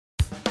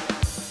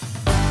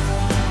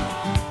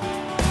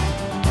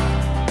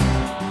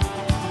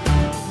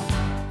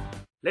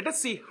Let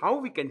us see how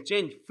we can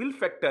change fill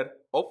factor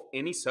of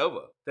any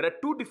server. There are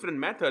two different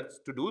methods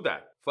to do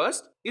that.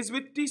 First is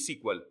with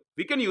T-SQL.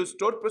 We can use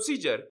stored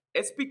procedure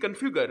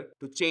spconfigure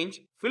to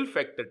change fill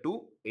factor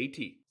to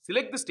 80.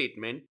 Select the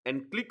statement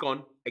and click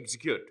on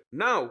execute.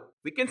 Now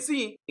we can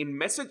see in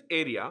message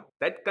area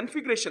that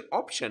configuration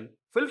option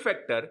fill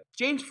factor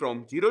changed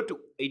from 0 to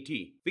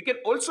 80. We can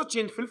also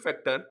change fill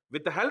factor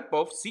with the help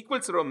of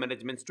SQL Server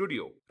Management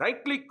Studio.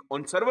 Right click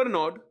on server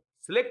node,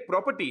 select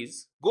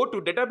properties, go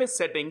to database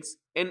settings,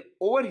 and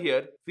over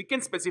here we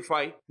can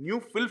specify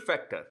new fill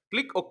factor.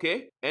 Click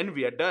OK and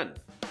we are done.